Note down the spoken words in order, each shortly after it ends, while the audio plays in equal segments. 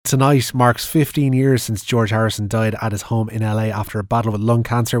tonight marks 15 years since George Harrison died at his home in LA after a battle with lung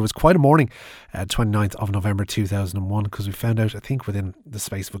cancer. It was quite a morning, 29th of November 2001, because we found out, I think within the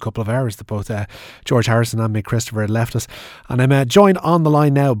space of a couple of hours, that both George Harrison and Mick Christopher had left us. And I'm joined on the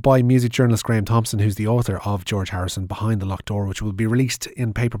line now by music journalist Graham Thompson, who's the author of George Harrison Behind the Locked Door, which will be released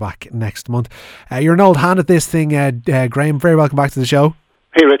in paperback next month. You're an old hand at this thing, Graham. Very welcome back to the show.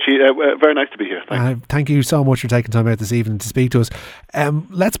 Hey Richie, very nice to be here. Thanks. Thank you so much for taking time out this evening to speak to us.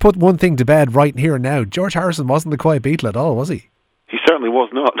 Let's put one thing to bed right here and now. George Harrison wasn't the quiet Beatle at all, was he? He certainly was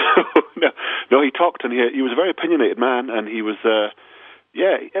not. No, he talked, and he was a very opinionated man, and he was, the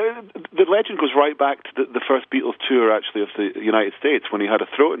legend goes right back to the first Beatles tour, actually, of the United States, when he had a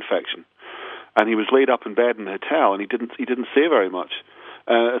throat infection, and he was laid up in bed in the hotel, and he didn't say very much.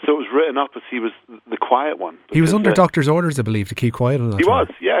 So it was written up as he was the quiet one. Because, he was under doctor's orders, I believe, to keep quiet on that. He was,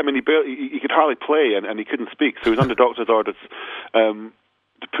 yeah. I mean, he could hardly play, and he couldn't speak, so he was under doctor's orders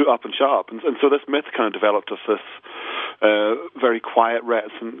to put up and shut up. And so this myth kind of developed as this very quiet,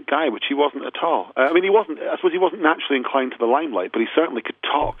 reticent guy, which he wasn't at all. I suppose he wasn't naturally inclined to the limelight, but he certainly could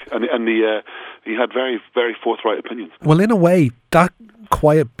talk, and he had very, very forthright opinions. Well, in a way, that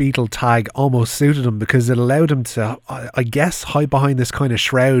quiet Beatle tag almost suited him, because it allowed him to, I guess, hide behind this kind of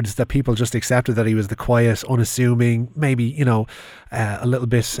shrouds that people just accepted that he was the quiet, unassuming, maybe, a little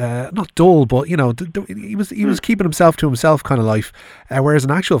bit not dull, but he was keeping himself to himself kind of life, whereas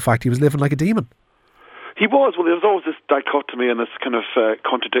in actual fact he was living like a demon. He was. Well, there was always this dichotomy and this kind of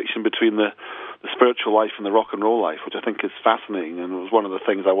contradiction between the spiritual life and the rock and roll life, which I think is fascinating, and it was one of the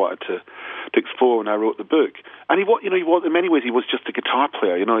things I wanted to explore when I wrote the book. And he was, in many ways, he was just a guitar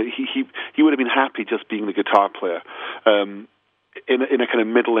player. He would have been happy just being the guitar player in a kind of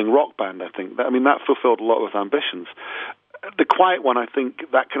middling rock band. I think that fulfilled a lot of his ambitions. The quiet one, I think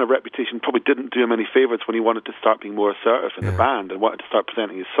that kind of reputation probably didn't do him any favours when he wanted to start being more assertive in the band and wanted to start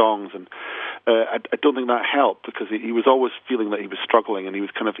presenting his songs. And I don't think that helped, because he was always feeling that he was struggling, and he was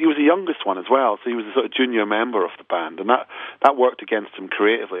the youngest one as well, so he was a sort of junior member of the band, and that worked against him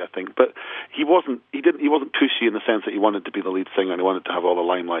creatively, I think. But he wasn't pushy in the sense that he wanted to be the lead singer and he wanted to have all the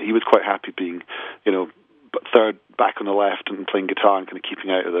limelight. He was quite happy being, third back on the left and playing guitar and kind of keeping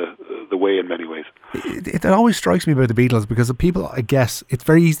out of the way in many ways. It always strikes me about the Beatles, because people, I guess, it's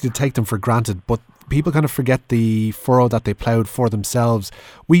very easy to take them for granted, but people kind of forget the furrow that they ploughed for themselves.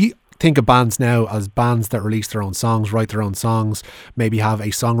 We think of bands now as bands that release their own songs, write their own songs, maybe have a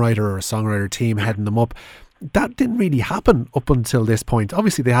songwriter or a songwriter team heading them up. That didn't really happen up until this point.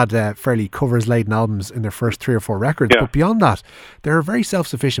 Obviously, they had fairly covers-laden albums in their first 3 or 4 records, but beyond that, they're a very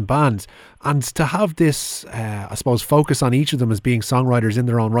self-sufficient band. And to have this, I suppose, focus on each of them as being songwriters in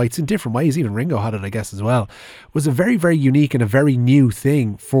their own rights in different ways, even Ringo had it, I guess, as well, was a very, very unique and a very new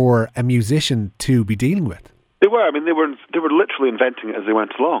thing for a musician to be dealing with. They were. They were literally inventing it as they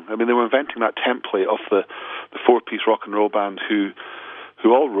went along. They were inventing that template of the 4-piece rock and roll band who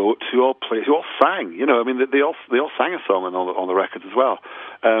all wrote, who all played, who all sang. They all sang a song on the records as well.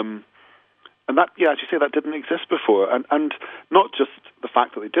 And that, as you say, that didn't exist before. And not just the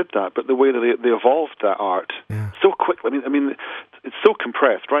fact that they did that, but the way that they evolved that art so quickly. It's so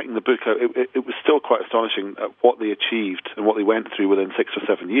compressed. Writing the book, it was still quite astonishing at what they achieved and what they went through within 6 or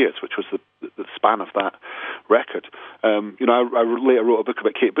 7 years, which was the span of that record. I later wrote a book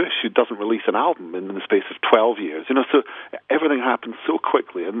about Kate Bush, who doesn't release an album in the space of 12 years. So everything happened so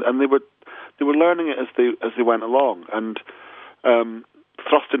quickly, and they were learning it as they went along, and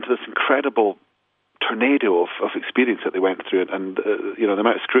thrust into this incredible tornado of experience that they went through, and the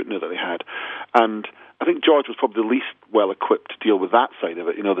amount of scrutiny that they had. And I think George was probably the least well equipped to deal with that side of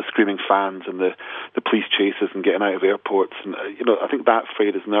it, the screaming fans and the police chases and getting out of airports, and I think that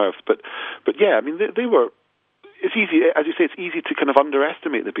frayed his nerves. But they were. It's easy, as you say, it's easy to kind of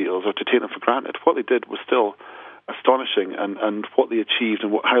underestimate the Beatles or to take them for granted. What they did was still astonishing, and what they achieved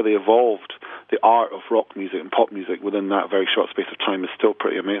and how they evolved the art of rock music and pop music within that very short space of time is still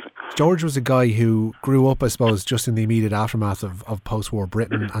pretty amazing. George was a guy who grew up, I suppose, just in the immediate aftermath of post-war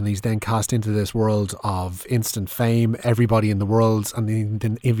Britain, and he's then cast into this world of instant fame. Everybody in the world, and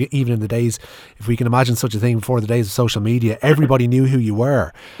even in the days, if we can imagine such a thing before the days of social media, everybody knew who you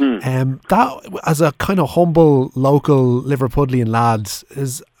were. That, as a kind of humble local Liverpudlian lads,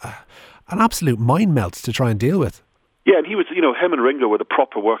 is an absolute mind melt to try and deal with. Yeah, and he was, him and Ringo were the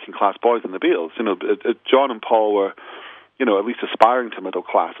proper working class boys in the Beatles. John and Paul were, at least aspiring to middle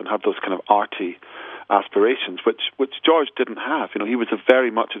class and had those kind of arty aspirations, which George didn't have. He was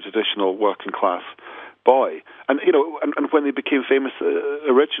very much a traditional working class boy. And and when they became famous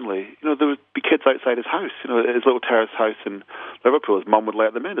originally, there would be kids outside his house, his little terrace house in Liverpool. His mum would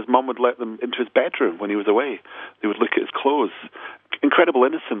let them in. His mum would let them into his bedroom when he was away. They would look at his clothes. Incredible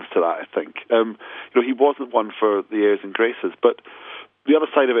innocence to that, I think. He wasn't one for the airs and graces, but the other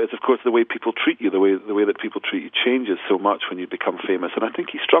side of it is, of course, the way people treat you. The way that people treat you changes so much when you become famous, and I think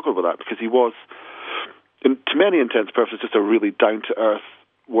he struggled with that because he was, to many intents and purposes, just a really down-to-earth,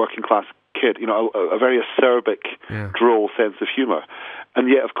 working-class kid. A very acerbic, droll sense of humour, and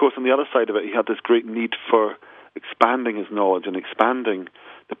yet, of course, on the other side of it, he had this great need for expanding his knowledge and expanding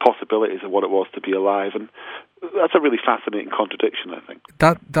the possibilities of what it was to be alive, and that's a really fascinating contradiction, I think.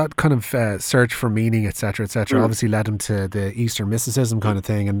 That kind of search for meaning, etc., obviously led him to the Eastern mysticism kind of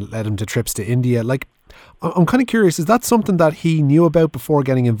thing, and led him to trips to India. Like, I'm kind of curious, is that something that he knew about before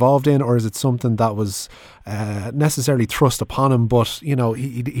getting involved in, or is it something that was necessarily thrust upon him, but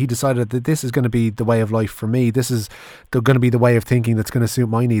he decided that this is going to be the way of life for me, this is going to be the way of thinking that's going to suit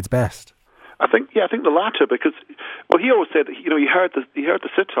my needs best? I think the latter, because he always said he heard the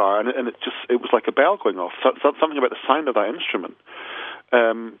sitar and it was like a bell going off. So something about the sound of that instrument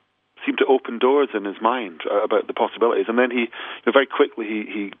seemed to open doors in his mind about the possibilities. And then he very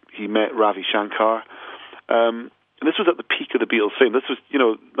quickly he met Ravi Shankar. And this was at the peak of the Beatles' fame. This was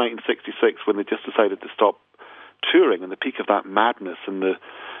 1966 when they just decided to stop touring, and the peak of that madness and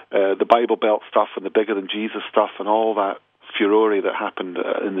the Bible Belt stuff and the Bigger Than Jesus stuff and all that furore that happened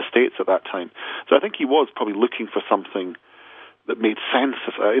in the States at that time. So I think he was probably looking for something that made sense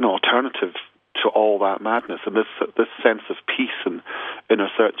of alternative to all that madness, and this sense of peace and inner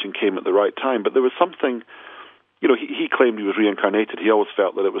searching came at the right time. But there was something, he claimed he was reincarnated. He always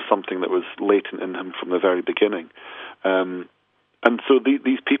felt that it was something that was latent in him from the very beginning. And so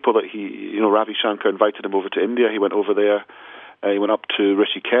these people that Ravi Shankar invited him over to India. He went over there. He went up to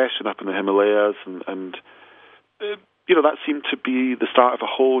Rishikesh and up in the Himalayas, and that seemed to be the start of a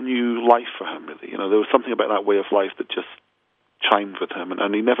whole new life for him, really. There was something about that way of life that just chimed with him,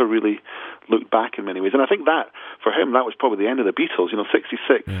 and he never really looked back in many ways. And I think that, for him, that was probably the end of the Beatles.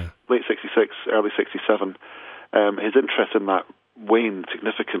 66, late 66, early 67, his interest in that waned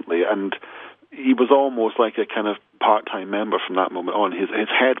significantly, and he was almost like a kind of part-time member from that moment on. His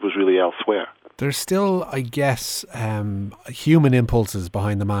head was really elsewhere. There's still, I guess, human impulses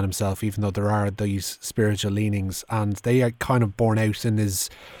behind the man himself, even though there are these spiritual leanings, and they are kind of borne out in his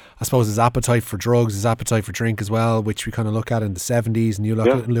appetite for drugs, his appetite for drink as well, which we kind of look at in the 70s, and you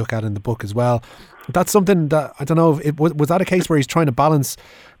look at in the book as well. That's something that, I don't know, was that a case where he's trying to balance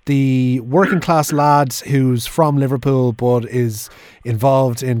the working class lad who's from Liverpool but is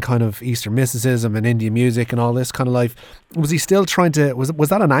involved in kind of Eastern mysticism and Indian music and all this kind of life? Was he still trying to, was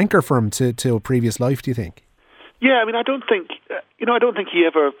that an anchor for him to a previous life, do you think? Yeah, I mean, I don't think he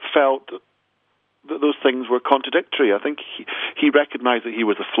ever felt that those things were contradictory. I think he recognized that he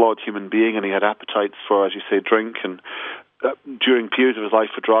was a flawed human being, and he had appetites for, as you say, drink, and during periods of his life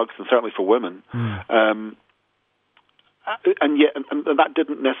for drugs, and certainly for women. And yet, and that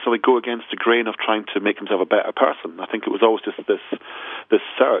didn't necessarily go against the grain of trying to make himself a better person. I think it was always just this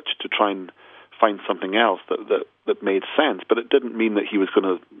search to try and find something else that made sense. But it didn't mean that he was going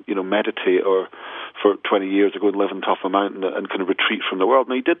to, meditate or for 20 years or go and live on top of a mountain and kind of retreat from the world.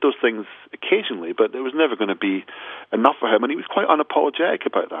 And he did those things occasionally, but it was never going to be enough for him. And he was quite unapologetic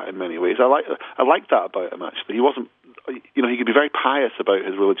about that in many ways. I like that about him, actually. He wasn't, he could be very pious about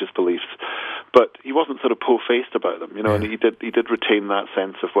his religious beliefs, but he wasn't sort of po-faced about them, and he did retain that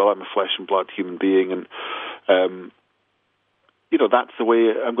sense of, well, I'm a flesh and blood human being, and that's the way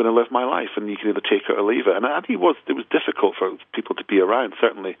I'm going to live my life, and you can either take it or leave it. And I think it was difficult for people to be around.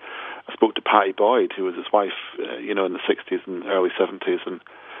 Certainly, I spoke to Pattie Boyd, who was his wife, in the 60s and early 70s, and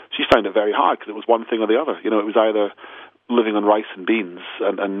she found it very hard because it was one thing or the other. It was either living on rice and beans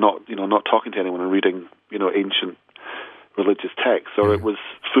and not talking to anyone and reading, ancient religious texts, or it was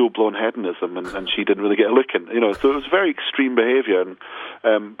full-blown hedonism, and she didn't really get a look in. So it was very extreme behaviour,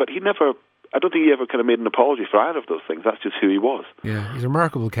 and but he never. I don't think he ever kind of made an apology for either of those things. That's just who he was. Yeah, he's a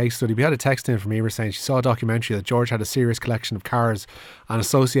remarkable case study. We had a text in from Eva saying she saw a documentary that George had a serious collection of cars and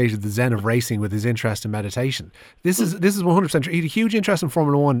associated the zen of racing with his interest in meditation. This is 100% true. He had a huge interest in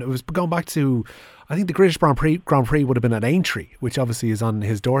Formula One. It was going back to, I think the British Grand Prix would have been at Aintree, which obviously is on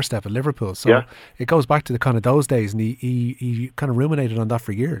his doorstep at Liverpool. So it goes back to the kind of those days, and he kind of ruminated on that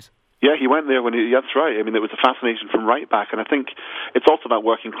for years. Yeah, he went there that's right. I mean, it was a fascination from right back. And I think it's also that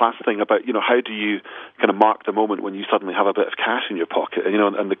working class thing about, how do you kind of mark the moment when you suddenly have a bit of cash in your pocket,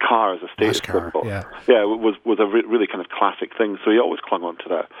 and the car as a status symbol. Yeah, it was a really kind of classic thing. So he always clung on to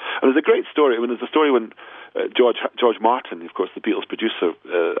that. And there's a great story. I mean, there's a story when George Martin, of course, the Beatles producer,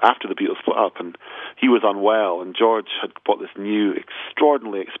 after the Beatles split up, and he was unwell, and George had bought this new,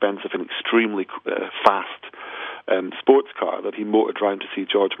 extraordinarily expensive and extremely fast sports car that he motored around to see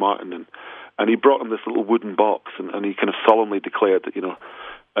George Martin in. And he brought him this little wooden box, and he kind of solemnly declared that,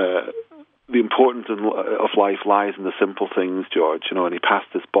 the importance of life lies in the simple things, George, and he passed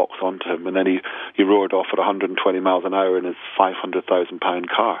this box on to him, and then he roared off at 120 miles an hour in his £500,000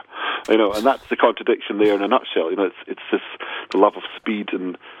 car, and that's the contradiction there in a nutshell. It's this, the love of speed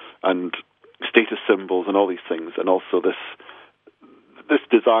and status symbols and all these things, and also this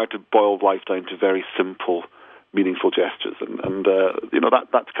desire to boil life down to very simple, meaningful gestures, and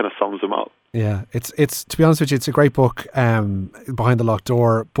that kind of sums him up. Yeah, it's to be honest with you, it's a great book, Behind the Locked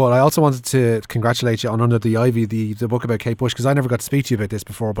Door. But I also wanted to congratulate you on Under the Ivy, the book about Kate Bush, because I never got to speak to you about this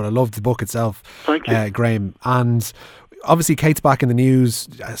before, but I loved the book itself. Thank you, Graham. And obviously, Kate's back in the news,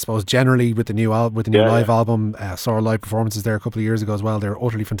 I suppose, generally with the new live album. Saw her live performances there a couple of years ago as well. They're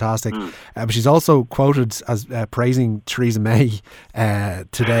utterly fantastic. But she's also quoted as praising Theresa May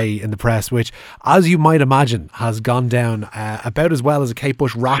today in the press, which, as you might imagine, has gone down about as well as a Kate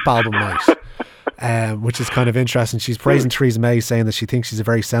Bush rap album might. Which is kind of interesting. She's praising Theresa May, saying that she thinks she's a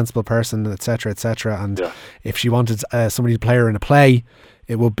very sensible person, etc., etc. And if she wanted somebody to play her in a play,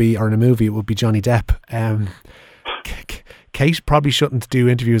 it would be, or in a movie, it would be Johnny Depp. Kate probably shouldn't do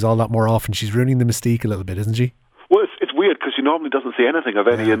interviews all that more often. She's ruining the mystique a little bit, isn't she? Well, it's weird because she normally doesn't say anything of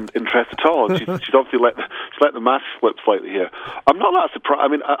any interest at all. She's obviously let the mask slip slightly here. I'm not that surprised. I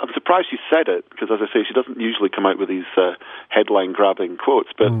mean, I'm surprised she said it because, as I say, she doesn't usually come out with these headline-grabbing quotes,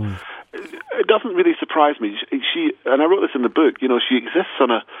 but it doesn't really surprise me. She, and I wrote this in the book, she exists on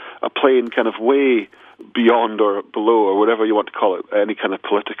a plane kind of way beyond or below, or whatever you want to call it, any kind of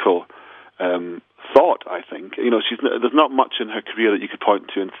political thought, I think. There's not much in her career that you could point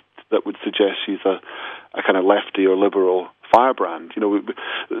to that would suggest she's a kind of lefty or liberal firebrand.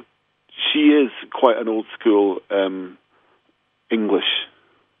 She is quite an old school English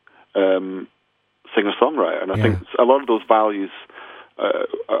singer-songwriter, and I think a lot of those values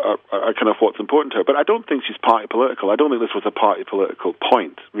are kind of what's important to her. But I don't think she's party political. I don't think this was a party political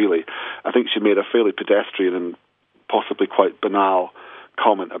point, really. I think she made a fairly pedestrian and possibly quite banal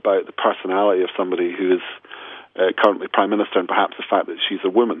comment about the personality of somebody who is currently Prime Minister, and perhaps the fact that she's a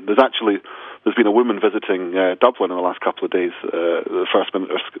woman. There's been a woman visiting Dublin in the last couple of days, the First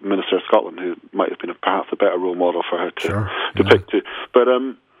Minister of Scotland, who might have been perhaps a better role model for her to pick to. But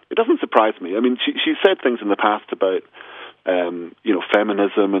it doesn't surprise me. I mean, she said things in the past about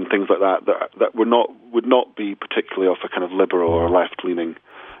feminism and things like that would not be particularly of a kind of liberal or left-leaning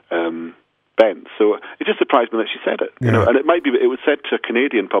bent. So it just surprised me that she said it. And it might be it was said to a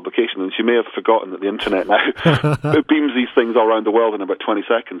Canadian publication, and she may have forgotten that the internet now it beams these things all around the world in about 20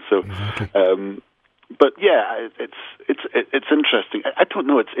 seconds. So, but yeah, it's interesting. I don't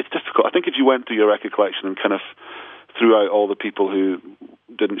know. It's difficult. I think if you went through your record collection and kind of threw out all the people who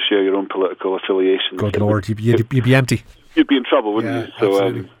didn't share your own political affiliations, good Lord, you'd be empty. You'd be in trouble, wouldn't you? So,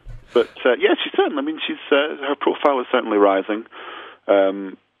 absolutely. But she's certainly. I mean, her profile is certainly rising.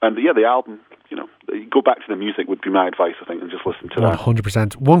 And the album, go back to the music would be my advice, I think, and just listen to that.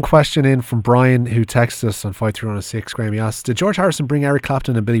 100%. One question in from Brian, who texted us on 53106, Graham. He asked, did George Harrison bring Eric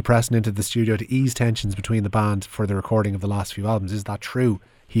Clapton and Billy Preston into the studio to ease tensions between the band for the recording of the last few albums? Is that true?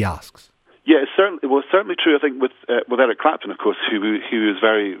 He asks. Yeah, it was certainly true, I think, with Eric Clapton, of course, who he was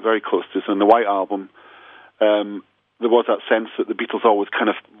very, very close to. So in the White Album, there was that sense that the Beatles always kind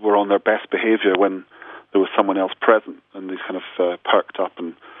of were on their best behaviour when there was someone else present, and they kind of perked up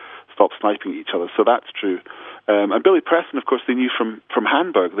and stopped sniping at each other. So that's true. And Billy Preston, of course, they knew from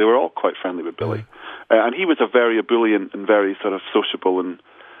Hamburg. They were all quite friendly with Billy. And he was a very ebullient and very sort of sociable and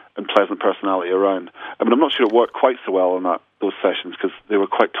pleasant personality around. I mean, I'm not sure it worked quite so well on those sessions because they were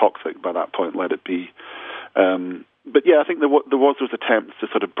quite toxic by that point, let it be. But yeah, I think there was those attempts to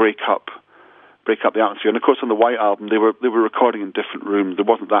sort of break up the atmosphere. And of course, on the White Album, they were recording in different rooms. There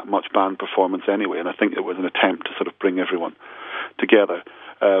wasn't that much band performance anyway, and I think it was an attempt to sort of bring everyone together.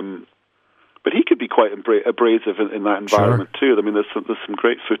 But he could be quite abrasive in that environment too. I mean, there's some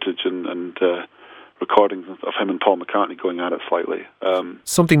great footage and recordings of him and Paul McCartney going at it slightly.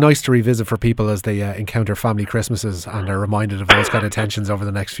 Something nice to revisit for people as they encounter family Christmases and are reminded of those kind of tensions over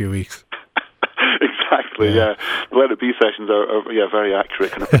the next few weeks. Exactly, yeah. The Let It Be sessions are very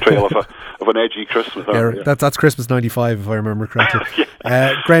accurate kind of portrayal of an edgy Christmas. That's Christmas '95, if I remember correctly.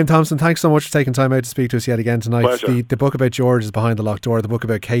 Graham Thompson, thanks so much for taking time out to speak to us yet again tonight. The book about George is Behind the Locked Door. The book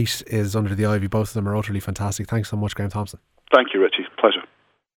about Kate is Under the Ivy. Both of them are utterly fantastic. Thanks so much, Graham Thompson. Thank you, Richie. Pleasure.